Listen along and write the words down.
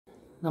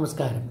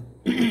നമസ്കാരം.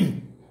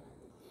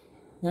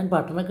 ഞാൻ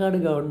Pattanakkad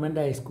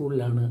government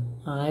ഹൈസ്കൂളിലാണ്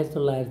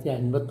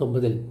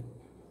 1959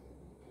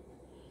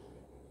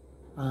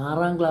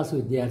 6ാം class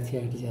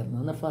വിദ്യാർത്ഥിയായിട്ട് ചേർന്നത്.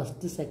 അന്ന്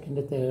ഫസ്റ്റ്,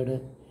 സെക്കൻഡ്, തേർഡ്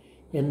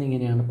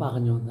എന്നിങ്ങനെയാണ്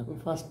പറഞ്ഞു വന്നത്. അപ്പോൾ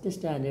ഫസ്റ്റ്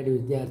സ്റ്റാൻഡേർഡ്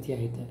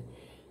വിദ്യാർത്ഥിയായിട്ട്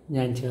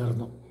ഞാൻ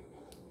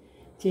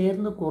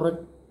ചേർന്ന്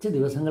കുറച്ച്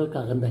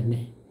ദിവസങ്ങൾക്കകം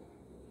തന്നെ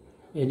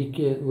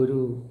എനിക്ക് ഒരു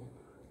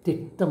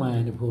തിക്തമായ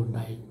അനുഭവം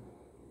ഉണ്ടായി.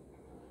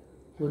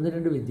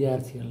 1-2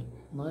 വിദ്യാർത്ഥികൾ,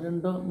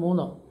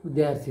 2-3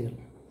 വിദ്യാർത്ഥികൾ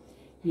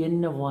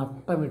എന്നെ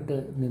വട്ടമിട്ട്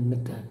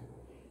നിന്നിട്ട്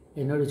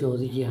എന്നോട്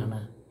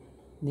ചോദിക്കുകയാണ്,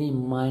 നീ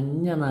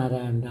മഞ്ഞ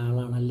നാരായണൻ്റെ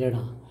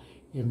ആളാണല്ലേടാ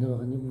എന്ന്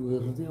പറഞ്ഞ്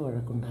വെറുതെ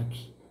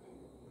വഴക്കുണ്ടാക്കി.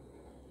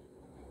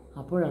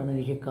 അപ്പോഴാണ്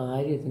എനിക്ക്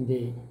കാര്യത്തിൻ്റെ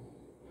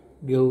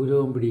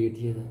ഗൗരവം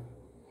പിടികിട്ടിയത്.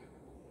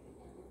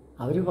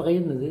 അവർ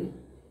പറയുന്നത്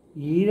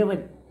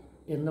ഈഴവൻ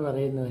എന്ന്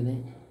പറയുന്നവന്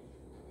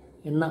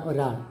എന്ന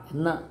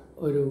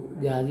ഒരു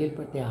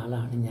ജാതിയിൽപ്പെട്ട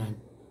ആളാണ് ഞാൻ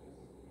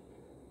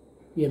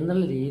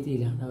എന്നുള്ള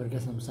രീതിയിലാണ് അവരുടെ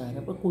സംസാരം.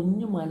 അപ്പോൾ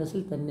കുഞ്ഞു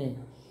മനസ്സിൽ തന്നെ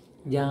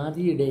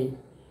ജാതിയുടെ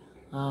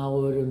ആ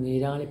ഒരു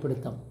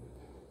നീരാളിപ്പിടുത്തം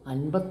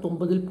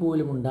 59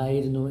 പോലും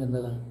ഉണ്ടായിരുന്നു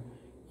എന്നത്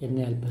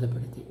എന്നെ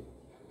അത്ഭുതപ്പെടുത്തി.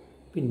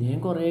 പിന്നെയും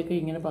കുറേയൊക്കെ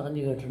ഇങ്ങനെ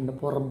പറഞ്ഞു കേട്ടിട്ടുണ്ട്.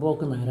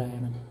 പുറമ്പോക്ക്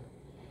നാരായണൻ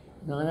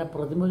എന്ന് പറഞ്ഞാൽ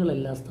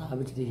പ്രതിമകളെല്ലാം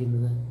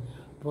സ്ഥാപിച്ചിരിക്കുന്നത്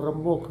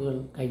പുറമ്പോക്കുകൾ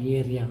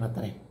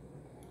കയ്യേറിയാണത്രേ.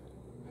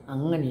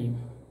 അങ്ങനെയും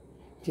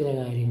ചില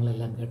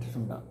കാര്യങ്ങളെല്ലാം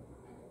കേട്ടിട്ടുണ്ട്.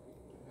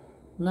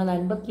 എന്നാൽ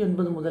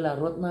 59 മുതൽ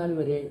 64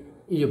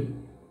 വരെയും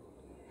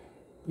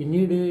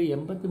പിന്നീട്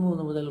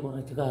 83 മുതൽ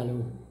കുറച്ച്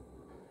കാലവും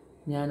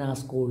ഞാൻ ആ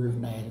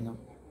സ്കൂളിലുണ്ടായിരുന്നു.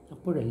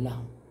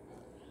 അപ്പോഴെല്ലാം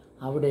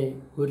അവിടെ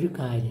ഒരു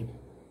കാര്യം,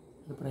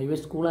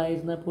 പ്രൈവറ്റ്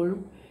സ്കൂളായിരുന്നപ്പോഴും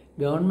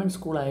ഗവൺമെൻറ്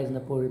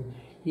സ്കൂളായിരുന്നപ്പോഴും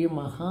ഈ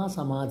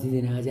മഹാസമാധി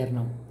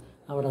ദിനാചരണം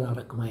അവിടെ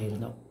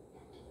നടക്കുമായിരുന്നു.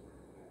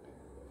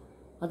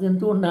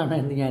 അതെന്തുകൊണ്ടാണ്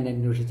എന്ന് ഞാൻ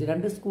അന്വേഷിച്ചു.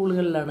 2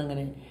 സ്കൂളുകളിലാണ്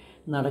അങ്ങനെ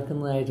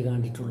നടക്കുന്നതായിട്ട്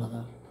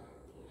കണ്ടിട്ടുള്ളത്.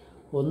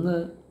 ഒന്ന്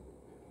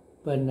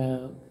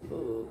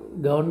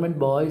ഗവൺമെൻറ്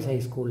ബോയ്സ്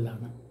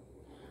ഹൈസ്കൂളിലാണ്.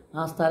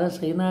 ആ സ്ഥലം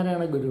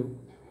ശ്രീനാരായണ ഗുരു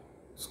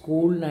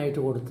സ്കൂളിനായിട്ട്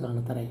കൊടുത്തതാണ്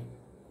അത്രേ.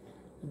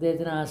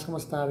 അദ്ദേഹത്തിന്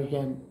ആശ്രമം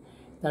സ്ഥാപിക്കാൻ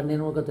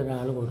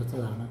തണ്ണീർമുക്കത്തൊരാൾ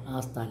കൊടുത്തതാണ് ആ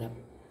സ്ഥലം.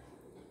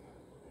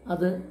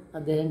 അത്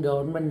അദ്ദേഹം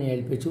ഗവൺമെൻറ്റിനെ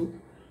ഏൽപ്പിച്ചു.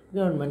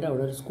 ഗവൺമെൻറ്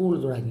അവിടെ ഒരു സ്കൂൾ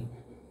തുടങ്ങി.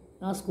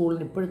 ആ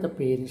സ്കൂളിന് ഇപ്പോഴത്തെ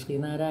പേര്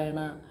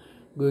ശ്രീനാരായണ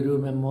ഗുരു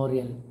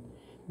മെമ്മോറിയൽ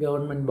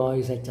ഗവൺമെൻറ്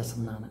ബോയ്സ് HS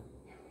എന്നാണ്.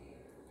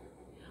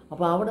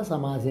 അപ്പോൾ അവിടെ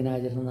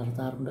സമാധിദിനാചരണം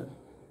നടത്താറുണ്ട്.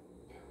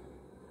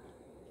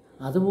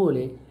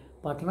 അതുപോലെ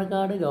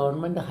പട്ടണക്കാട്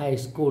ഗവൺമെൻറ്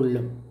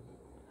ഹൈസ്കൂളിലും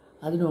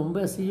അതിനു മുമ്പ്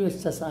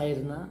SUHS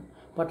ആയിരുന്ന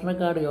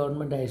പട്ടണക്കാട്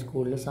ഗവൺമെൻറ്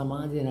ഹൈസ്കൂളിൽ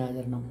സമാധി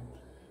ദിനാചരണം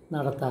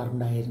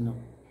നടത്താറുണ്ടായിരുന്നു.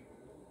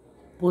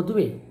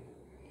 പൊതുവെ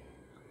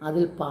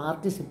അതിൽ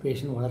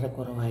പാർട്ടിസിപ്പേഷൻ വളരെ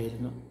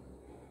കുറവായിരുന്നു.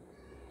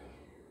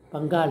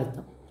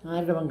 പങ്കാളിത്തം,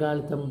 ആരുടെ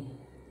പങ്കാളിത്തം?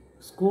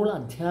 സ്കൂൾ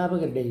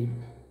അധ്യാപകരുടെയും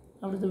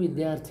അവിടുത്തെ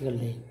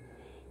വിദ്യാർത്ഥികളുടെയും.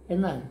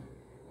 എന്നാൽ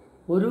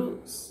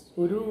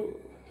ഒരു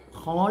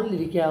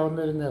ഹാളിലിരിക്കാവുന്ന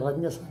ഒരു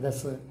നിറഞ്ഞ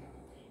സദസ്സ്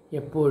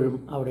എപ്പോഴും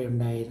അവിടെ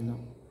ഉണ്ടായിരുന്നു.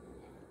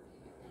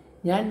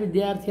 ഞാൻ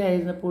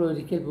വിദ്യാർത്ഥിയായിരുന്നപ്പോൾ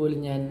ഒരിക്കൽ പോലും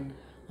ഞാൻ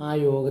ആ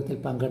യോഗത്തിൽ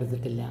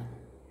പങ്കെടുത്തിട്ടില്ല.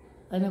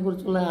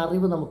 അതിനെക്കുറിച്ചുള്ള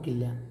അറിവ്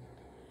നമുക്കില്ല.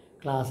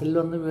 ക്ലാസ്സിൽ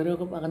വന്ന്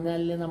വിവരമൊക്കെ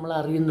പറഞ്ഞാലേ നമ്മൾ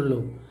അറിയുന്നുള്ളൂ.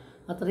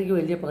 അത്രയ്ക്ക്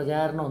വലിയ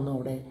പ്രചാരണമൊന്നും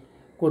അവിടെ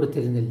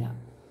കൊടുത്തിരുന്നില്ല.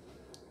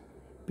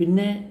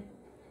 പിന്നെ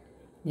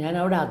ഞാൻ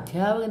അവിടെ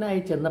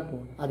അധ്യാപകനായി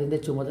ചെന്നപ്പോൾ അതിൻ്റെ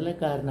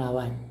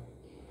ചുമതലക്കാരനാവാൻ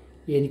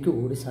എനിക്ക്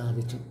കൂടി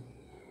സാധിച്ചു.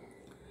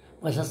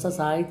 പ്രശസ്ത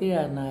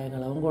സാഹിത്യകാരനായ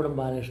കളവങ്കോടൻ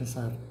ബാലകൃഷ്ണൻ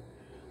സാർ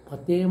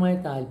പ്രത്യേകമായി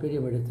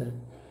താല്പര്യമെടുത്ത്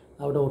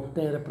അവിടെ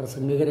ഒട്ടേറെ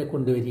പ്രസംഗകരെ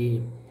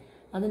കൊണ്ടുവരികയും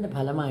അതിൻ്റെ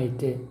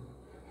ഫലമായിട്ട്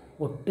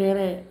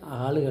ഒട്ടേറെ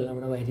ആളുകൾ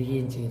അവിടെ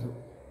വരികയും ചെയ്തു.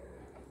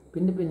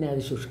 പിന്നെ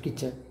അത്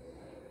ശുഷ്കിച്ച്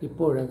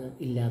ഇപ്പോഴത്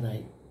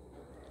ഇല്ലാതായി.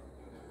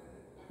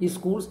 ഈ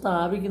സ്കൂൾ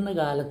സ്ഥാപിക്കുന്ന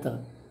കാലത്ത്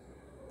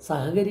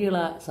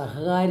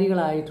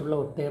സഹകാരികളായിട്ടുള്ള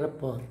ഒട്ടേറെ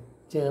പേർ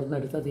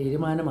ചേർന്നെടുത്ത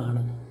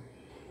തീരുമാനമാണ്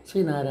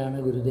ശ്രീനാരായണ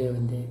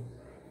ഗുരുദേവൻ്റെ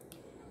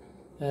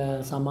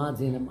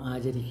സമാധിദിനം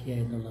ആചരിക്കുക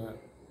എന്നുള്ളത്.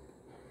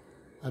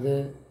 അത്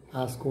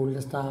ആ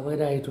സ്കൂളിൻ്റെ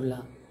സ്ഥാപകരായിട്ടുള്ള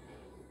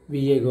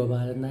VA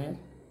ഗോപാലൻ നായർ,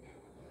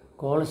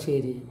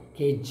 കോളശ്ശേരി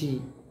KG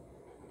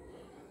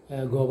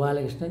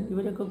ഗോപാലകൃഷ്ണൻ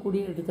ഇവരൊക്കെ കൂടി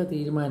എടുത്ത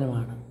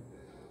തീരുമാനമാണ്.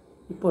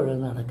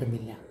 ഇപ്പോഴത്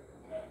നടക്കുന്നില്ല.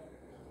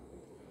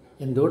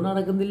 എന്തുകൊണ്ട്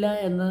നടക്കുന്നില്ല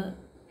എന്ന്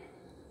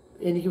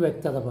എനിക്ക്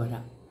വ്യക്തത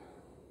പോരാ.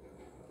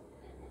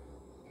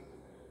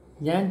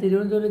 ഞാൻ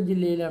തിരുവനന്തപുരം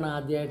ജില്ലയിലാണ്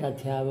ആദ്യമായിട്ട്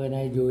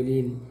അധ്യാപകനായി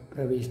ജോലിയിൽ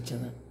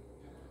പ്രവേശിച്ചത്.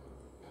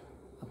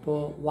 അപ്പോൾ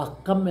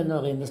വക്കം എന്ന്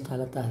പറയുന്ന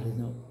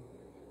സ്ഥലത്തായിരുന്നു.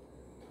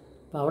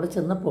 അപ്പോൾ അവിടെ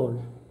ചെന്നപ്പോൾ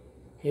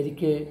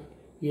എനിക്ക്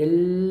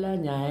എല്ലാ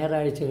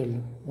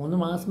ഞായറാഴ്ചകളിലും 3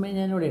 മാസമേ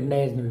ഞാനിവിടെ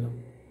ഉണ്ടായിരുന്നുള്ളൂ.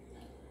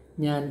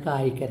 ഞാൻ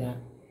കായിക്കര,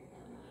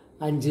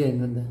 5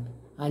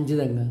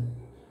 തെങ്ങ്,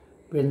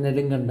 പിന്നെ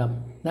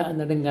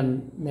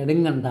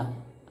നെടുങ്കണ്ട,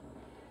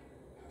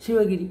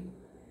 ശിവഗിരി,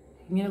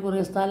 ഇങ്ങനെ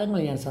കുറേ സ്ഥലങ്ങൾ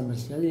ഞാൻ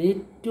സന്ദർശിച്ചു. അതിൽ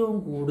ഏറ്റവും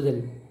കൂടുതൽ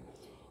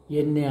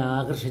എന്നെ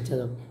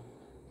ആകർഷിച്ചതും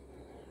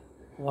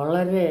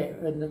വളരെ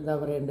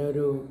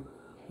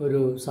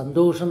ഒരു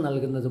സന്തോഷം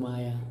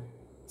നൽകുന്നതുമായ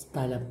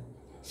സ്ഥലം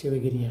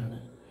ശിവഗിരിയാണ്.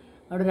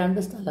 അവിടെ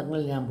 2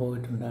 സ്ഥലങ്ങളിൽ ഞാൻ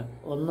പോയിട്ടുണ്ട്.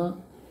 ഒന്ന്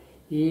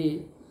ഈ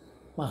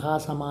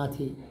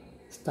മഹാസമാധി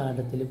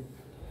സ്ഥാനത്തിലും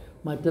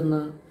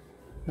മറ്റൊന്ന്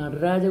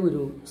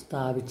നടരാജഗുരു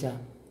സ്ഥാപിച്ച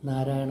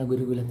നാരായണ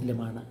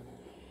ഗുരുകുലത്തിലുമാണ്.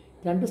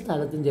 രണ്ട്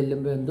സ്ഥലത്തും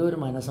ചെല്ലുമ്പോൾ എന്തോ ഒരു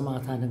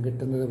മനസമാധാനം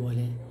കിട്ടുന്നത്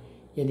പോലെ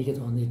എനിക്ക്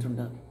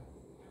തോന്നിയിട്ടുണ്ട്.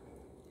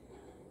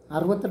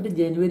 68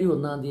 ജനുവരി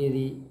 1-ാം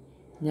തീയതി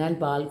ഞാൻ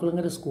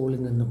പാൽക്കുളങ്ങര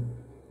സ്കൂളിൽ നിന്നും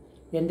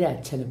എൻ്റെ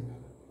അച്ഛനും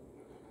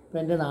ഇപ്പം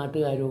എൻ്റെ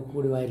നാട്ടുകാരും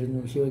കൂടി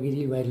വരുന്നു,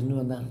 ശിവഗിരിയിൽ വരുന്നു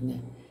എന്നറിഞ്ഞ്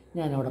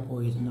ഞാനവിടെ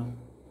പോയിരുന്നു.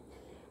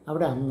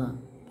 അവിടെ അന്ന്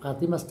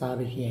പ്രതിമ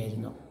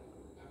സ്ഥാപിക്കുകയായിരുന്നു.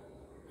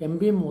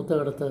 MP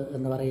മൂത്തകടത്ത്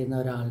എന്ന് പറയുന്ന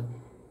ഒരാൾ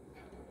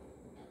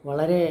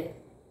വളരെ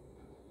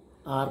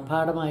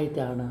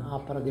ആർഭാടമായിട്ടാണ് ആ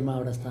പ്രതിമ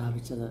അവിടെ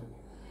സ്ഥാപിച്ചത്.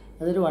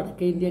 അതൊരു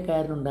വടക്കേ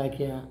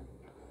ഇന്ത്യക്കാരനുണ്ടാക്കിയ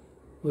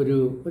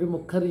ഒരു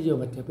മുഖർജിയോ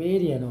മറ്റോ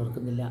പേര് ഞാൻ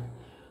ഓർക്കുന്നില്ല,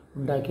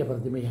 ഉണ്ടാക്കിയ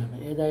പ്രതിമയാണ്.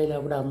 ഏതായാലും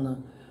അവിടെ അന്ന്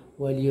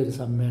വലിയൊരു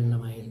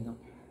സമ്മേളനമായിരുന്നു.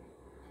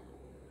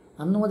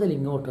 അന്നു മുതൽ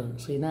ഇങ്ങോട്ട്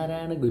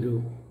ശ്രീനാരായണ ഗുരു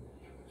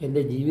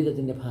എൻ്റെ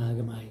ജീവിതത്തിൻ്റെ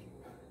ഭാഗമായി.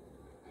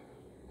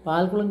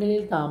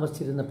 പാൽക്കുളങ്കരയിൽ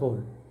താമസിച്ചിരുന്നപ്പോൾ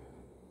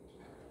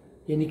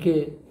എനിക്ക്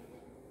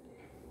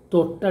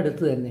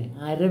തൊട്ടടുത്ത് തന്നെ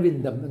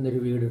അരവിന്ദം എന്നൊരു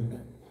വീടുണ്ട്.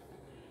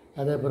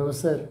 അത്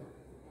പ്രൊഫസർ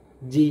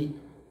G.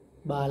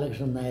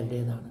 ബാലകൃഷ്ണൻ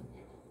നായരുടേതാണ്.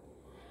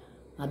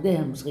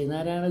 അദ്ദേഹം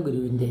ശ്രീനാരായണ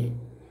ഗുരുവിൻ്റെ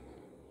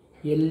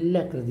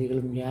എല്ലാ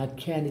കൃതികളും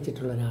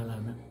വ്യാഖ്യാനിച്ചിട്ടുള്ള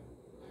ഒരാളാണ്.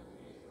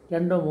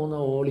 2-3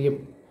 വോളിയം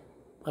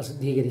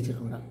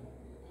പ്രസിദ്ധീകരിച്ചിട്ടുണ്ട്.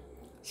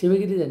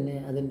 ശിവഗിരി തന്നെ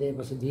അതിൻ്റെ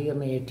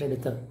പ്രസിദ്ധീകരണം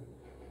ഏറ്റെടുത്ത്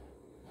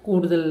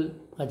കൂടുതൽ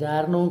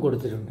പ്രചാരണവും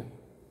കൊടുത്തിട്ടുണ്ട്.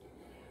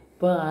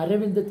 ഇപ്പോൾ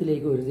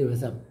അരവിന്ദത്തിലേക്ക് ഒരു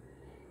ദിവസം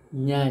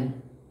ഞാൻ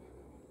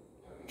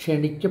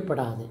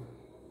ക്ഷണിക്കപ്പെടാതെ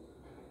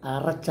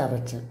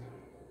അറച്ചറച്ച്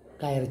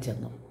കയറി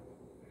ചെന്നു.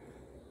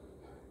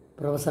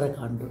 പ്രൊഫസറെ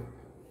കണ്ടു.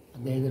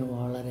 അദ്ദേഹത്തിന്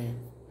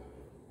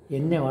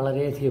എന്നെ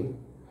വളരെയധികം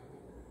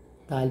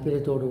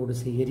താല്പര്യത്തോടുകൂടി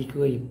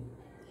സ്വീകരിക്കുകയും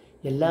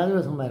എല്ലാ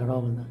ദിവസവും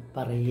വരണമെന്ന്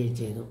പറയുകയും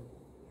ചെയ്തു.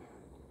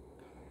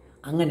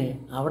 അങ്ങനെ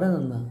അവിടെ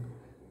നിന്ന്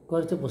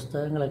കുറച്ച്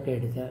പുസ്തകങ്ങളൊക്കെ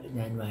എടുത്ത്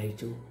ഞാൻ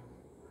വായിച്ചു.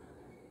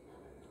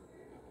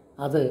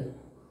 അത്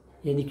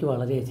എനിക്ക്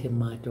വളരെയധികം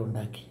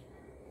മാറ്റമുണ്ടാക്കി.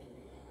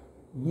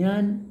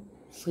 ഞാൻ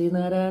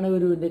ശ്രീനാരായണ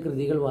ഗുരുവിൻ്റെ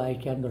കൃതികൾ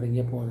വായിക്കാൻ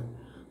തുടങ്ങിയപ്പോൾ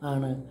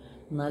ആണ്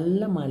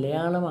നല്ല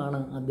മലയാളമാണ്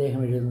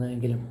അദ്ദേഹം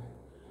എഴുതുന്നതെങ്കിലും,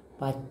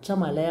 പച്ച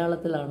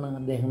മലയാളത്തിലാണ്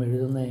അദ്ദേഹം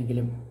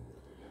എഴുതുന്നതെങ്കിലും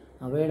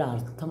അവയുടെ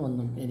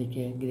അർത്ഥമൊന്നും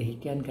എനിക്ക്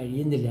ഗ്രഹിക്കാൻ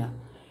കഴിയുന്നില്ല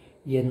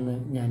എന്ന്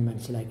ഞാൻ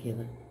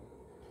മനസ്സിലാക്കിയത്.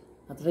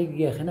 അത്രയും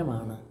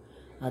ഗഹനമാണ്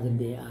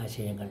അതിൻ്റെ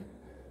ആശയങ്ങൾ.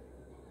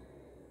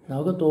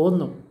 നമുക്ക്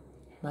തോന്നും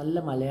നല്ല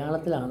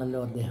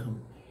മലയാളത്തിലാണല്ലോ അദ്ദേഹം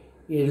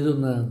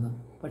എഴുതുന്നതെന്ന്.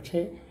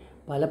 പക്ഷേ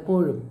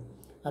പലപ്പോഴും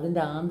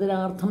അതിൻ്റെ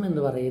ആന്തരാർത്ഥം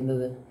എന്ന്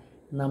പറയുന്നത്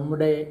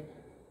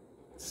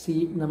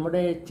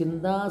നമ്മുടെ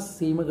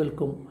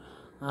ചിന്താസീമകൾക്കും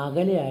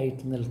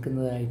അകലെയായിട്ട്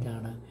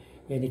നിൽക്കുന്നതായിട്ടാണ്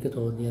എനിക്ക്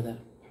തോന്നിയത്.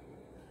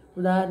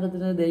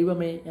 ഉദാഹരണത്തിന്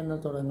ദൈവമേ എന്ന്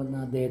തുടങ്ങുന്ന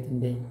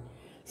അദ്ദേഹത്തിൻ്റെ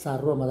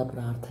സർവമത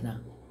പ്രാർത്ഥന,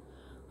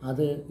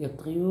 അത്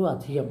എത്രയോ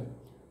അധികം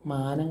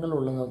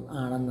മാനങ്ങളുള്ളത്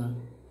ആണെന്ന്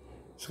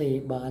ശ്രീ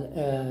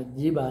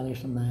G.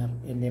 ബാലകൃഷ്ണൻ നായർ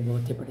എന്നെ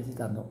ബോധ്യപ്പെടുത്തി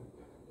തന്നു.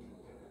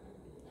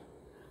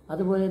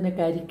 അതുപോലെ തന്നെ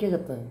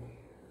കരിക്കകത്ത്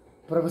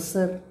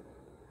പ്രൊഫസർ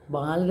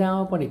ബാലരാമ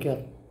പണിക്കർ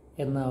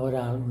എന്ന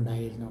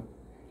ഒരാളുണ്ടായിരുന്നു.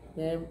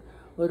 അദ്ദേഹം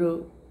ഒരു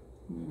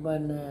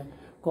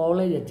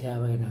കോളേജ്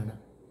അധ്യാപകനാണ്.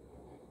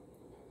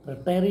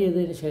 റിട്ടയർ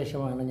ചെയ്തതിന്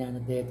ശേഷമാണ് ഞാൻ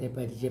അദ്ദേഹത്തെ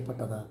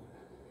പരിചയപ്പെട്ടത്.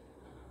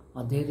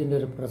 അദ്ദേഹത്തിൻ്റെ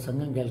ഒരു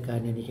പ്രസംഗം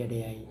കേൾക്കാൻ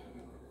എനിക്കിടയായി.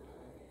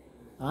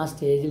 ആ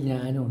സ്റ്റേജിൽ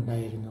ഞാനും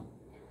ഉണ്ടായിരുന്നു.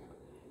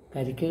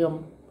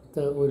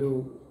 കരിക്കകത്ത്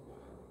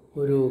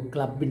ഒരു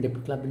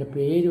ക്ലബിൻ്റെ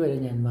പേര് വരെ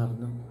ഞാൻ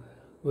മറന്നു.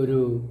 ഒരു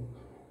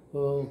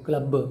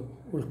ക്ലബ്ബ്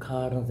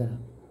ഉദ്ഘാടനത്തിന്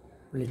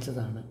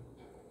വിളിച്ചതാണ്.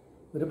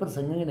 ഒരു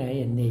പ്രസംഗകനായി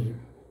എന്നെയും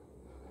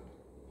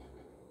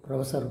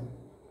പ്രൊഫസർ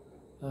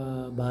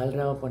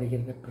ബാലരാമ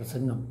പണിക്കരുടെ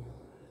പ്രസംഗം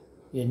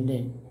എന്നെ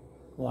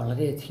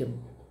വളരെയധികം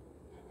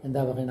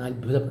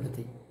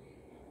അത്ഭുതപ്പെടുത്തി.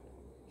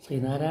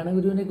 ശ്രീനാരായണ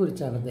ഗുരുവിനെ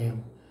കുറിച്ചാണ് അദ്ദേഹം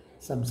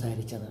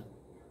സംസാരിച്ചത്.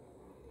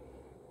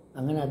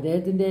 അങ്ങനെ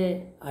അദ്ദേഹത്തിൻ്റെ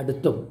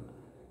അടുത്തും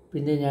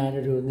പിന്നെ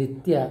ഞാനൊരു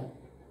നിത്യ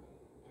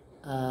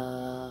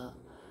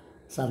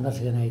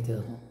സന്ദർശകനായി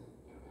തീർന്നു.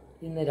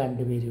 ഇന്ന്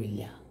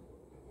രണ്ടുപേരുമില്ല.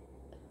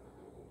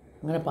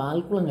 അങ്ങനെ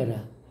പാൽക്കുളങ്ങര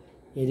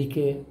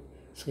എനിക്ക്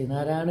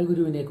ശ്രീനാരായണ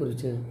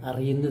ഗുരുവിനെക്കുറിച്ച്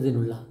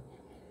അറിയുന്നതിനുള്ള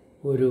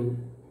ഒരു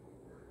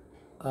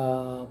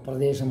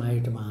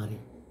പ്രദേശമായിട്ട് മാറി.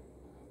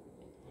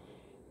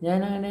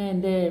 ഞാനങ്ങനെ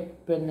എൻ്റെ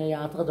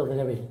യാത്ര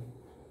തുടരവേ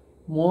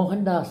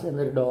മോഹൻദാസ്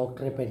എന്നൊരു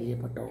ഡോക്ടറെ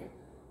പരിചയപ്പെട്ടു.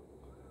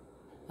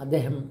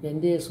 അദ്ദേഹം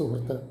എൻ്റെ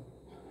സുഹൃത്ത്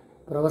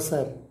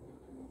പ്രൊഫസർ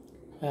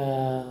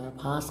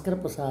ഭാസ്കർ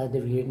പ്രസാദിൻ്റെ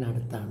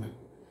വീടിനടുത്താണ്.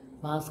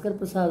 ഭാസ്കർ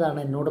പ്രസാദാണ്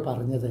എന്നോട്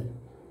പറഞ്ഞത്,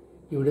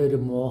 ഇവിടെ ഒരു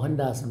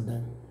മോഹൻദാസ് ഉണ്ട്,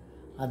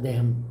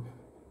 അദ്ദേഹം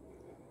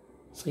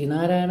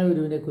ശ്രീനാരായണ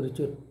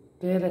ഗുരുവിനെക്കുറിച്ച്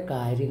ഒട്ടേറെ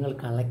കാര്യങ്ങൾ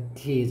കളക്ട്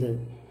ചെയ്ത്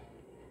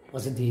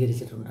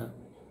പ്രസിദ്ധീകരിച്ചിട്ടുണ്ട്.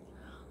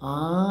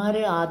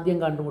 ആരെ ആദ്യം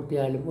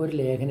കണ്ടുമുട്ടിയാലും ഒരു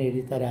ലേഖനം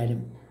എഴുതി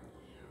തരാനും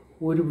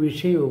ഒരു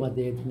വിഷയവും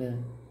അദ്ദേഹത്തിന്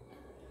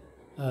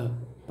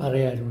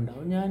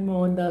പറയാനുണ്ടാവും. ഞാൻ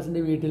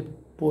മോഹൻദാസിൻ്റെ വീട്ടിൽ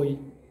പോയി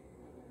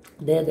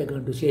അദ്ദേഹത്തെ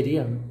കണ്ടു.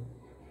 ശരിയാണ്,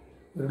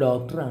 ഒരു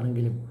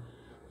ഡോക്ടറാണെങ്കിലും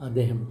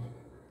അദ്ദേഹം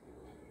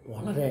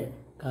വളരെ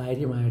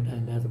കാര്യമായിട്ട്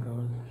അതിൻ്റെ അകത്ത്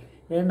പ്രവർത്തിക്കും.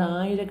 ഏതാണ്ട്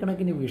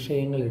ആയിരക്കണക്കിന്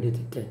വിഷയങ്ങൾ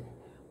എടുത്തിട്ട്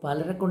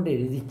പലരെ കൊണ്ട്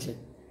എഴുതിച്ച്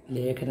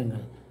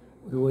ലേഖനങ്ങൾ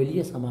ഒരു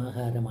വലിയ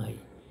സമാഹാരമായി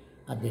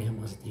അദ്ദേഹം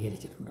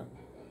പ്രസിദ്ധീകരിച്ചിട്ടുണ്ട്.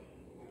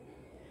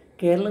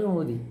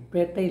 കേരളകൗമുദി,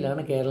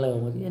 പേട്ടയിലാണ്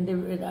കേരളകൗമുദി, എൻ്റെ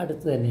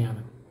അടുത്ത്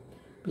തന്നെയാണ്.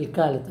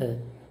 പിൽക്കാലത്ത്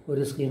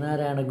ഒരു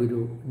ശ്രീനാരായണ ഗുരു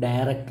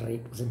ഡയറക്ടറി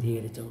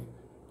പ്രസിദ്ധീകരിച്ചു.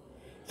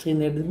 ശ്രീ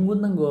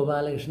നെടുങ്കുന്നം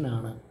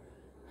ഗോപാലകൃഷ്ണനാണ്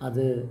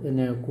അത്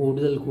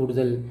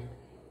കൂടുതൽ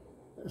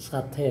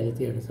ശ്രദ്ധ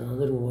ചെലുത്തിയെടുത്തത്.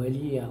 അതൊരു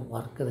വലിയ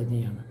വർക്ക്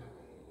തന്നെയാണ്.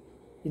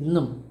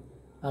 ഇന്നും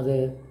അത്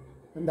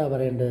എന്താ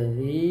പറയേണ്ടത്,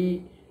 ഈ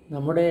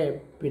നമ്മുടെ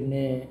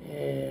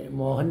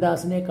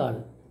മോഹൻദാസിനേക്കാൾ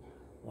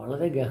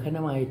വളരെ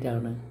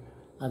ഗഹനമായിട്ടാണ്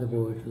അത്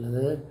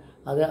പോയിട്ടുള്ളത്.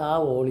 അത് ആ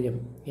വോളിയം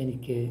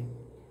എനിക്ക്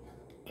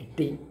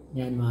കിട്ടി,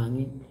 ഞാൻ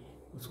വാങ്ങി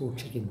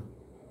സൂക്ഷിക്കുന്നു.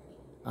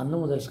 അന്നു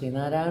മുതൽ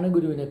ശ്രീനാരായണ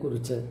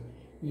ഗുരുവിനെക്കുറിച്ച്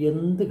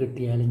എന്ത്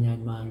കിട്ടിയാലും ഞാൻ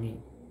വാങ്ങി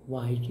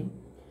വായിക്കും.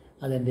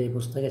 അതെൻ്റെ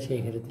പുസ്തക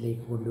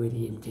ശേഖരത്തിലേക്ക്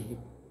കൊണ്ടുവരികയും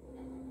ചെയ്യും.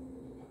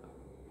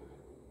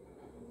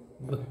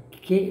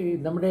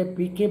 നമ്മുടെ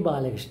PK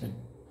ബാലകൃഷ്ണൻ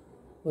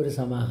ഒരു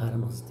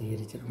സമാഹാരം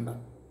പ്രസിദ്ധീകരിച്ചിട്ടുണ്ട്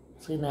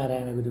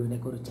ശ്രീനാരായണ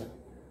ഗുരുവിനെക്കുറിച്ച്.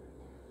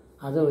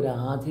 അത് ഒരു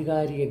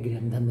ആധികാരിക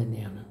ഗ്രന്ഥം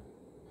തന്നെയാണ്.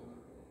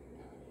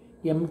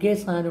 MK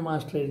സാനു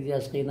മാസ്റ്റർ എഴുതിയ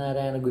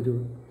ശ്രീനാരായണ ഗുരു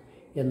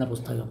എന്ന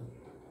പുസ്തകം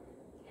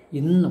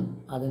ഇന്നും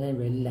അതിനെ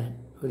വെല്ലാൻ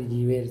ഒരു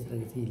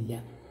ജീവചരിത്രഗതിയില്ല.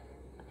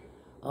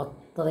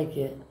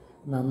 അത്രയ്ക്ക്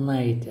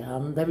നന്നായിട്ട്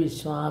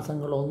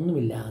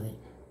അന്ധവിശ്വാസങ്ങളൊന്നുമില്ലാതെ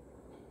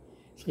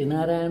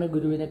ശ്രീനാരായണ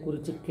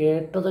ഗുരുവിനെക്കുറിച്ച്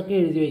കേട്ടതൊക്കെ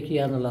എഴുതി വയ്ക്കുക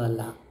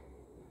എന്നുള്ളതല്ല,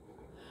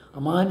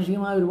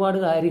 അമാനുഷികമായ ഒരുപാട്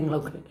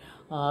കാര്യങ്ങളൊക്കെ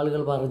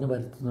ആളുകൾ പറഞ്ഞു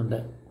വരുത്തുന്നുണ്ട്.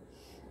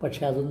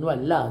 പക്ഷെ അതൊന്നും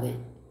അല്ലാതെ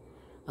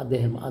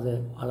അദ്ദേഹം അത്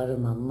വളരെ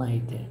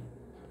നന്നായിട്ട്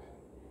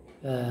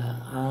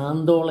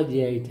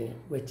ആന്തോളജിയായിട്ട്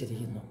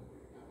വച്ചിരിക്കുന്നു.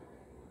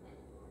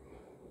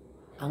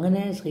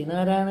 അങ്ങനെ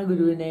ശ്രീനാരായണ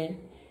ഗുരുവിനെ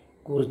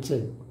കുറിച്ച്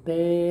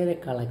ഒട്ടേറെ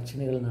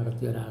കളക്ഷനുകൾ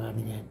നടത്തിയ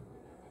ഒരാളാണ് ഞാൻ.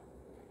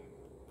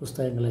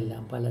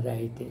 പുസ്തകങ്ങളെല്ലാം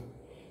പലരായിട്ട്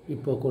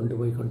ഇപ്പോൾ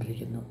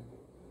കൊണ്ടുപോയിക്കൊണ്ടിരിക്കുന്നു.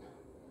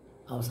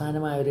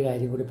 അവസാനമായൊരു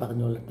കാര്യം കൂടി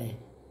പറഞ്ഞുകൊള്ളട്ടെ.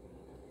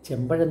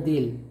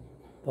 ചെമ്പഴന്തിയിൽ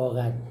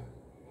പോകാൻ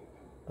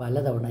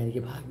പലതവണ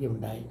എനിക്ക്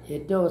ഭാഗ്യമുണ്ടായി.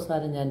 ഏറ്റവും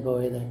അവസാനം ഞാൻ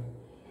പോയത്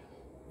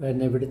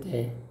ഇവിടുത്തെ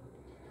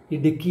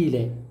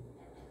ഇടുക്കിയിലെ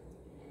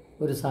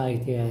ഒരു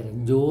സാഹിത്യകാരൻ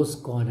ജോസ്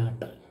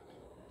കോനാട്ട്,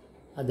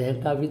 അദ്ദേഹം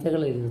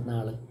കവിതകൾ എഴുതുന്ന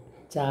ആൾ,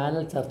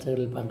 ചാനൽ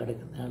ചർച്ചകളിൽ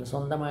പങ്കെടുക്കുന്ന ആൾ,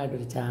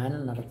 സ്വന്തമായിട്ടൊരു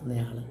ചാനൽ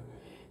നടത്തുന്നയാൾ.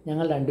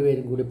 ഞങ്ങൾ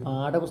രണ്ടുപേരും കൂടി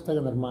പാഠപുസ്തക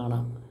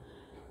നിർമ്മാണം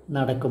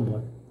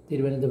നടക്കുമ്പോൾ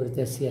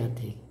തിരുവനന്തപുരത്തെ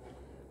SCRTയിൽ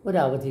ഒരു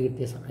അവധി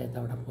കിട്ടിയ സമയത്ത്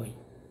അവിടെ പോയി.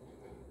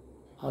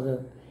 അത്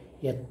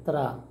എത്ര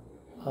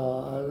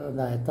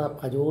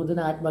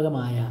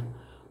പ്രചോദനാത്മകമായ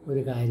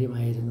ഒരു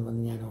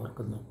കാര്യമായിരുന്നുവെന്ന് ഞാൻ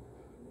ഓർക്കുന്നു.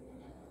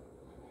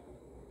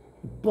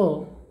 ഇപ്പോൾ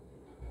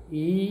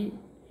ഈ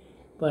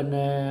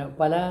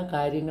പല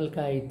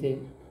കാര്യങ്ങൾക്കായിട്ട്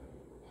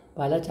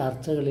പല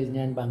ചർച്ചകളിൽ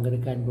ഞാൻ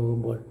പങ്കെടുക്കാൻ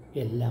പോകുമ്പോൾ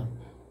എല്ലാം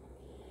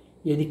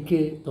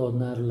എനിക്ക്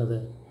തോന്നാറുള്ളത്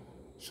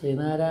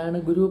ശ്രീനാരായണ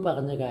ഗുരു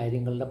പറഞ്ഞ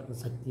കാര്യങ്ങളുടെ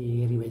പ്രസക്തി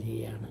ഏറി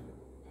വരികയാണ്.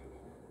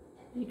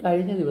 ഈ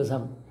കഴിഞ്ഞ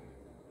ദിവസം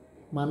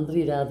മന്ത്രി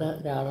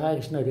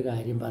രാധാകൃഷ്ണൻ ഒരു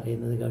കാര്യം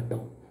പറയുന്നത് കേട്ടോ.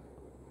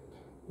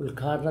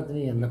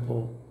 ഉദ്ഘാടനത്തിന്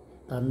ചെന്നപ്പോൾ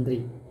തന്ത്രി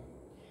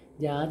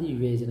ജാതി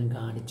വിവേചനം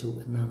കാണിച്ചു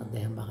എന്നാണ്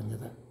അദ്ദേഹം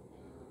പറഞ്ഞത്.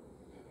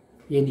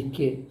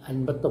 എനിക്ക്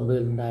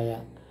 59-ലുണ്ടായ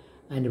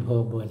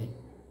അനുഭവം പോലെ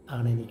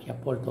ആണ് എനിക്ക്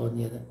അപ്പോൾ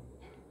തോന്നിയത്.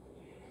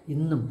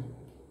 ഇന്നും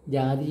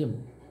ജാതിയും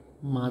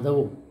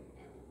മതവും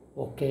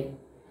ഒക്കെ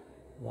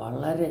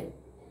വളരെ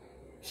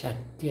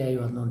ശക്തിയായി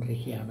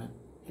വന്നുകൊണ്ടിരിക്കുകയാണ്.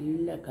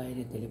 എല്ലാ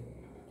കാര്യത്തിലും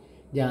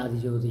ജാതി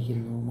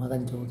ചോദിക്കുന്നു,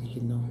 മതം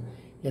ചോദിക്കുന്നു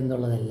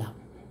എന്നുള്ളതെല്ലാം.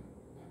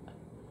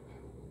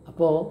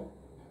 അപ്പോൾ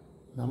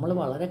നമ്മൾ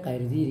വളരെ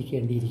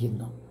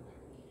കരുതിയിരിക്കേണ്ടിയിരിക്കുന്നു.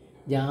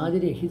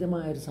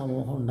 ജാതിരഹിതമായൊരു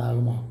സമൂഹം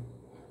ഉണ്ടാകുമോ?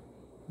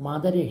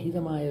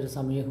 മതരഹിതമായൊരു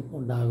സമൂഹം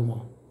ഉണ്ടാകുമോ?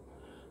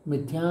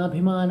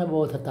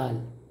 മിഥ്യാഭിമാനബോധത്താൽ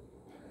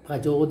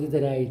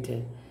പ്രചോദിതരായിട്ട്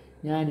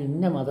ഞാൻ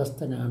ഇന്ന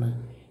മതസ്ഥനാണ്,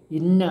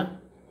 ഇന്ന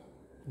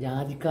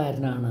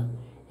ജാതിക്കാരനാണ്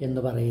എന്ന്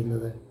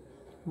പറയുന്നത്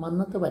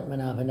മന്നത്ത്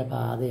പത്മനാഭൻ്റെ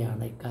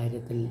പാതയാണ്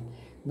ഇക്കാര്യത്തിൽ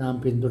നാം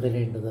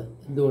പിന്തുടരേണ്ടത്.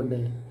 എന്തുകൊണ്ട്?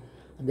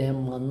 അദ്ദേഹം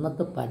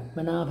മന്നത്ത്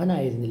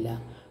പത്മനാഭനായിരുന്നില്ല,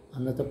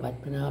 മന്നത്ത്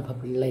പത്മനാഭ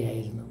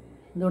പിള്ളയായിരുന്നു.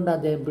 എന്തുകൊണ്ടാണ്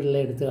അദ്ദേഹം പിള്ള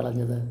എടുത്തു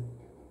കളഞ്ഞത്?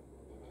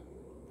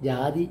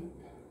 ജാതി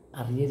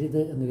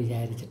അറിയരുത് എന്ന്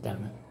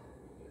വിചാരിച്ചിട്ടാണ്.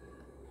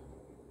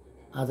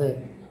 അത്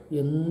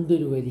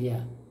എന്തൊരു വലിയ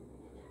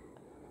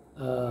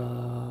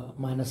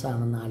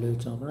മനസ്സാണെന്ന്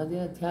ആലോചിച്ച് നോക്കണം.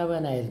 അദ്ദേഹം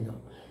അധ്യാപകനായിരുന്നു.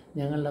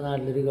 ഞങ്ങളുടെ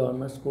നാട്ടിലൊരു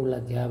ഗവൺമെൻറ് സ്കൂളിൽ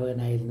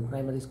അധ്യാപകനായിരുന്നു,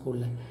 പ്രൈമറി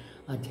സ്കൂളിൽ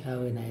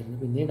അധ്യാപകനായിരുന്നു.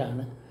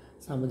 പിന്നീടാണ്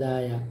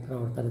സമുദായ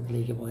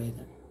പ്രവർത്തനത്തിലേക്ക്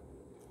പോയത്.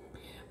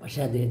 പക്ഷേ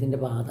അദ്ദേഹത്തിൻ്റെ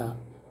പാത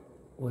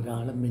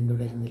ഒരാളും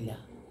പിന്തുടരുന്നില്ല.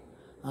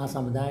 ആ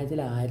സമുദായത്തിൽ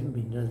ആരും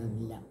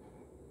പിന്തുടരുന്നില്ല.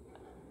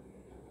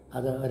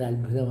 അത്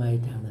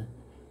ഒരത്ഭുതമായിട്ടാണ്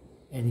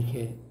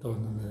എനിക്ക്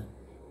തോന്നുന്നത്.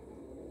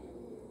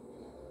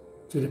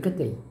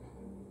 ചുരുക്കത്തിൽ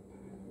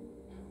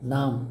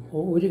നാം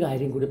ഒരു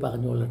കാര്യം കൂടി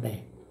പറഞ്ഞുകൊള്ളട്ടെ.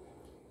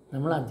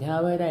 നമ്മൾ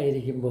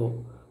അധ്യാപകരായിരിക്കുമ്പോൾ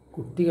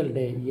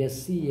കുട്ടികളുടെ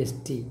SC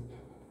ST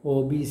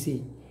OBC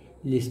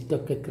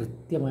ലിസ്റ്റൊക്കെ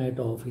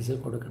കൃത്യമായിട്ട് ഓഫീസിൽ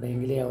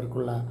കൊടുക്കണമെങ്കിലേ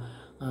അവർക്കുള്ള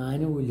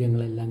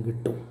ആനുകൂല്യങ്ങളെല്ലാം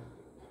കിട്ടും.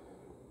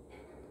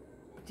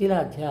 ചില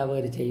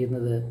അധ്യാപകർ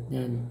ചെയ്യുന്നത്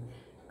ഞാൻ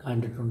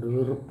കണ്ടിട്ടുണ്ട്.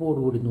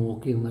 വെറുപ്പോടുകൂടി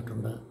നോക്കി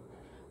നിന്നിട്ടുണ്ട്.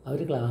 അവർ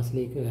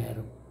ക്ലാസ്സിലേക്ക്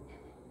കയറും,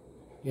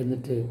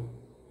 എന്നിട്ട്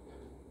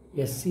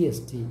SC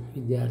ST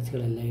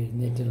വിദ്യാർത്ഥികളെല്ലാം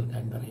എഴുന്നേറ്റ്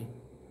നിൽക്കാൻ പറയും.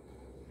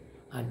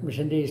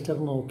 അഡ്മിഷൻ രജിസ്റ്റർ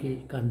നോക്കി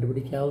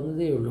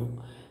കണ്ടുപിടിക്കാവുന്നതേ ഉള്ളൂ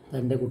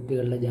തൻ്റെ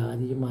കുട്ടികളുടെ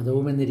ജാതിയും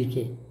മതവും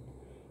എന്നിരിക്കെ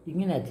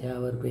ഇങ്ങനെ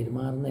അധ്യാപകർ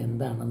പെരുമാറുന്നത്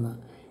എന്താണെന്ന്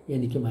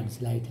എനിക്ക്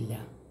മനസ്സിലായിട്ടില്ല.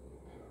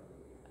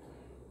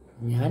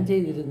 ഞാൻ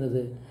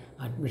ചെയ്തിരുന്നത്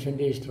അഡ്മിഷൻ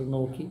രജിസ്റ്റർ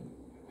നോക്കി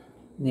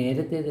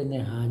നേരത്തെ തന്നെ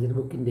ഹാജർ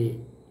ബുക്കിൻ്റെ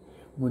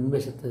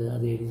മുൻവശത്ത്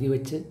അത് എഴുതി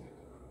വച്ച്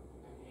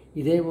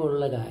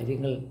ഇതേപോലുള്ള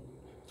കാര്യങ്ങൾ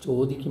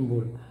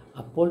ചോദിക്കുമ്പോൾ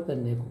അപ്പോൾ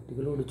തന്നെ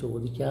കുട്ടികളോട്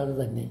ചോദിക്കാതെ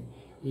തന്നെ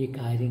ഈ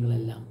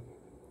കാര്യങ്ങളെല്ലാം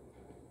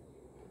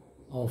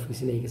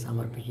ഓഫീസിലേക്ക്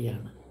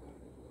സമർപ്പിക്കുകയാണ്.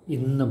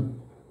 ഇന്നും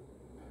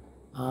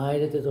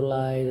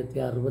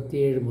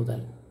 1967 മുതൽ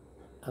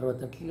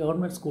 68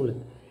 ഗവൺമെൻറ് സ്കൂളിൽ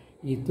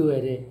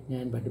ഇതുവരെ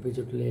ഞാൻ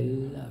പഠിപ്പിച്ചിട്ടുള്ള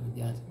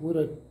എല്ലാ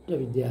ഒരൊറ്റ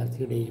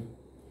വിദ്യാർത്ഥിയുടെയും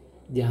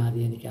ജാതി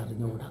എനിക്ക്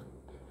അറിഞ്ഞുകൂടാ,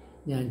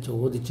 ഞാൻ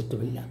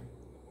ചോദിച്ചിട്ടുമില്ല.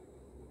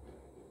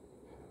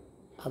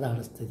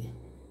 അതാണ് സ്ഥിതി.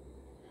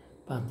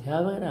 അപ്പം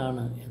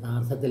അധ്യാപകരാണ്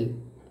യഥാർത്ഥത്തിൽ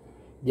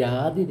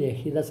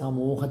ജാതിരഹിത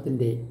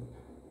സമൂഹത്തിൻ്റെ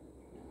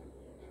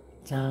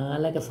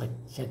ചാലക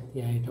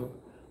ശക്തിയായിട്ട്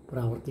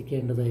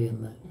പ്രവർത്തിക്കേണ്ടത്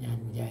എന്ന് ഞാൻ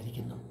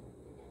വിചാരിക്കുന്നു.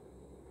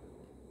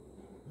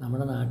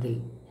 നമ്മുടെ നാട്ടിൽ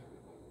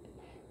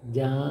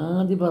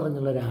ജാതി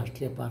പറഞ്ഞുള്ള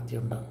രാഷ്ട്രീയ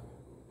പാർട്ടിയുണ്ട്.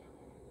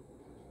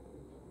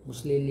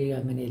 മുസ്ലിം ലീഗ്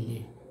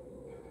അങ്ങനെയല്ലേ?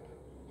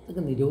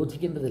 ഇതൊക്കെ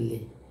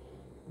നിരോധിക്കേണ്ടതല്ലേ?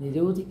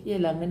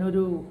 നിരോധിക്കുകയല്ല, അങ്ങനെ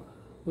ഒരു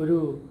ഒരു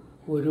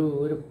ഒരു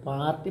ഒരു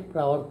പാർട്ടി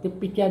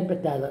പ്രവർത്തിപ്പിക്കാൻ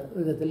പറ്റാത്ത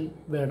വിധത്തിൽ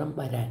വേണം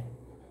വരാൻ.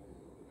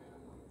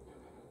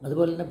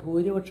 അതുപോലെ തന്നെ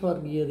ഭൂരിപക്ഷ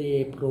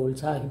വർഗീയതയെ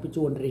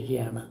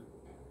പ്രോത്സാഹിപ്പിച്ചുകൊണ്ടിരിക്കുകയാണ്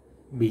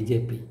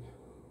BJP.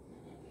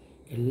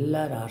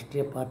 എല്ലാ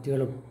രാഷ്ട്രീയ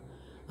പാർട്ടികളും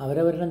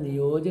അവരവരുടെ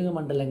നിയോജക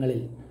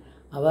മണ്ഡലങ്ങളിൽ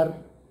അവർ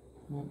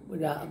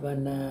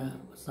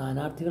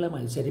സ്ഥാനാർത്ഥികളെ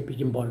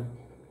മത്സരിപ്പിക്കുമ്പോൾ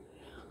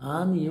ആ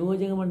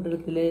നിയോജക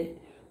മണ്ഡലത്തിലെ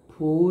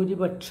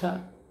ഭൂരിപക്ഷ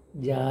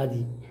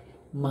ജാതി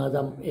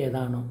മതം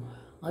ഏതാണോ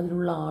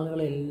അതിനുള്ള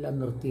ആളുകളെല്ലാം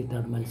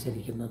നിർത്തിയിട്ടാണ്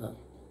മത്സരിക്കുന്നത്.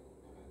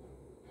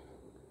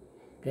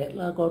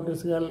 കേരള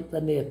കോൺഗ്രസ്സുകാർ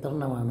തന്നെ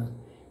എത്രണ്ണമാണ്?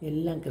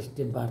 എല്ലാം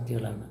ക്രിസ്ത്യൻ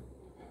പാർട്ടികളാണ്.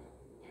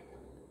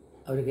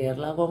 അവർ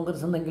കേരള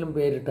കോൺഗ്രസ് എന്നെങ്കിലും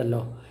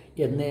പേരിട്ടല്ലോ.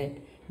 എന്നേ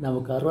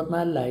നമുക്ക്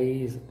 64-ലായി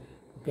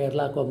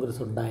കേരള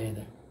കോൺഗ്രസ്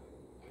ഉണ്ടായത്.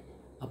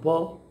 അപ്പോൾ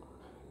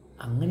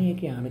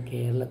അങ്ങനെയൊക്കെയാണ്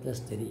കേരളത്തിലെ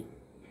സ്ഥിതി.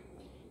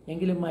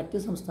 എങ്കിലും മറ്റ്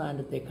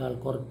സംസ്ഥാനത്തേക്കാൾ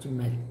കുറച്ച്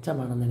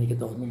മെച്ചമാണെന്ന് എനിക്ക്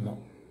തോന്നുന്നു.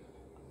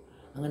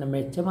 അങ്ങനെ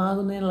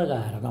മെച്ചമാകുന്നതിനുള്ള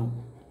കാരണം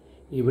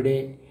ഇവിടെ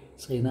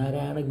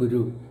ശ്രീനാരായണ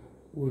ഗുരു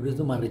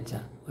ഉഴുതുമറിച്ച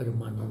ഒരു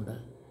മണ്ണുണ്ട്.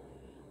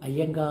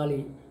 അയ്യങ്കാളി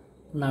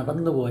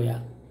നടന്നുപോയ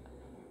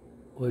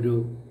ഒരു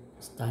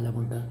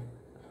സ്ഥലമുണ്ട്.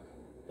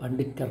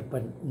 പണ്ഡിറ്റ്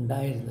കർപ്പൻ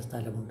ഉണ്ടായിരുന്ന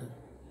സ്ഥലമുണ്ട്.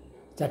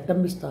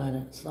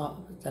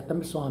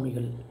 ചട്ടമ്പി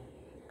സ്വാമികൾ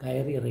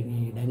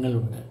കയറിയിറങ്ങിയ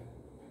ഇടങ്ങളുണ്ട്.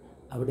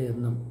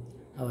 അവിടെയൊന്നും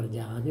അവർ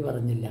ജാതി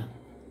പറഞ്ഞില്ല,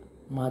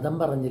 മതം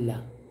പറഞ്ഞില്ല,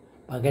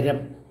 പകരം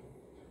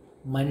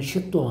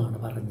മനുഷ്യത്വമാണ്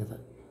പറഞ്ഞത്.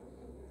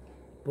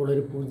 ഇപ്പോൾ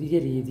ഒരു പുതിയ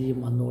രീതിയും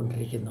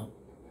വന്നുകൊണ്ടിരിക്കുന്നു.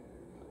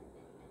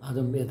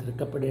 അതും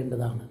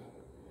എതിർക്കപ്പെടേണ്ടതാണ്.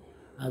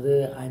 അത്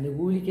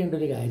അനുകൂലിക്കേണ്ട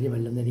ഒരു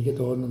കാര്യമല്ലെന്ന് എനിക്ക്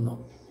തോന്നുന്നു.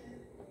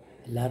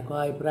 എല്ലാവർക്കും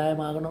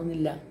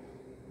അഭിപ്രായമാകണമെന്നില്ല.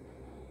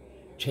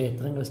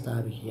 ക്ഷേത്രങ്ങൾ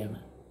സ്ഥാപിക്കുകയാണ്.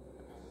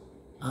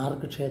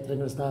 ആർക്ക്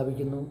ക്ഷേത്രങ്ങൾ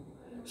സ്ഥാപിക്കുന്നു?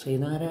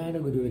 ശ്രീനാരായണ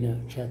ഗുരുവിന്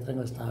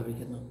ക്ഷേത്രങ്ങൾ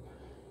സ്ഥാപിക്കുന്നു.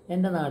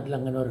 എൻ്റെ നാട്ടിൽ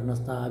അങ്ങനെ ഒരെണ്ണം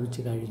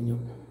സ്ഥാപിച്ചു കഴിഞ്ഞു.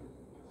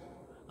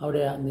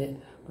 അവിടെ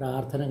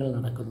പ്രാർത്ഥനകൾ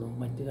നടക്കുന്നു,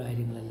 മറ്റു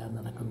കാര്യങ്ങളെല്ലാം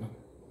നടക്കുന്നു.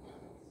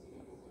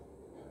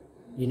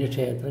 ഇനി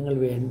ക്ഷേത്രങ്ങൾ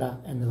വേണ്ട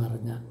എന്ന്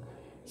പറഞ്ഞ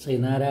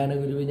ശ്രീനാരായണ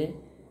ഗുരുവിനെ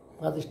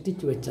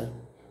പ്രതിഷ്ഠിച്ചു വെച്ച്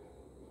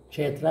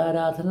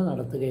ക്ഷേത്രാരാധന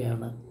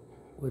നടത്തുകയാണ്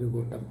ഒരു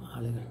കൂട്ടം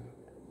ആളുകൾ.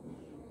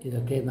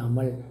 ഇതൊക്കെ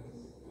നമ്മൾ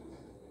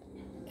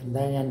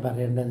എന്താ ഞാൻ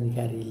പറയേണ്ടതെന്ന്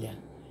എനിക്കറിയില്ല.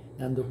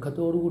 ഞാൻ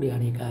ദുഃഖത്തോടു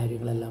കൂടിയാണ് ഈ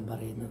കാര്യങ്ങളെല്ലാം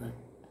പറയുന്നത്.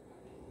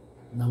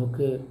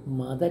 നമുക്ക്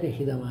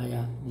മതരഹിതമായ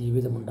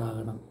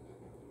ജീവിതമുണ്ടാകണം,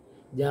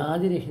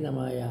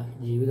 ജാതിരഹിതമായ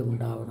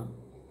ജീവിതമുണ്ടാവണം.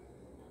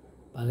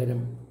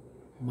 പകരം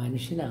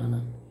മനുഷ്യനാണ്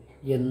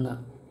എന്ന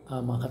ആ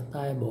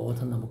മഹത്തായ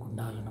ബോധം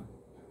നമുക്കുണ്ടാകണം.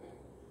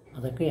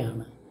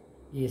 അതൊക്കെയാണ്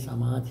ഈ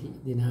സമാധി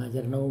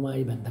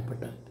ദിനാചരണവുമായി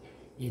ബന്ധപ്പെട്ട്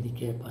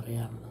എനിക്ക്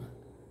പറയാനുള്ളത്.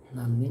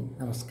 നന്ദി,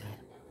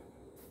 നമസ്കാരം.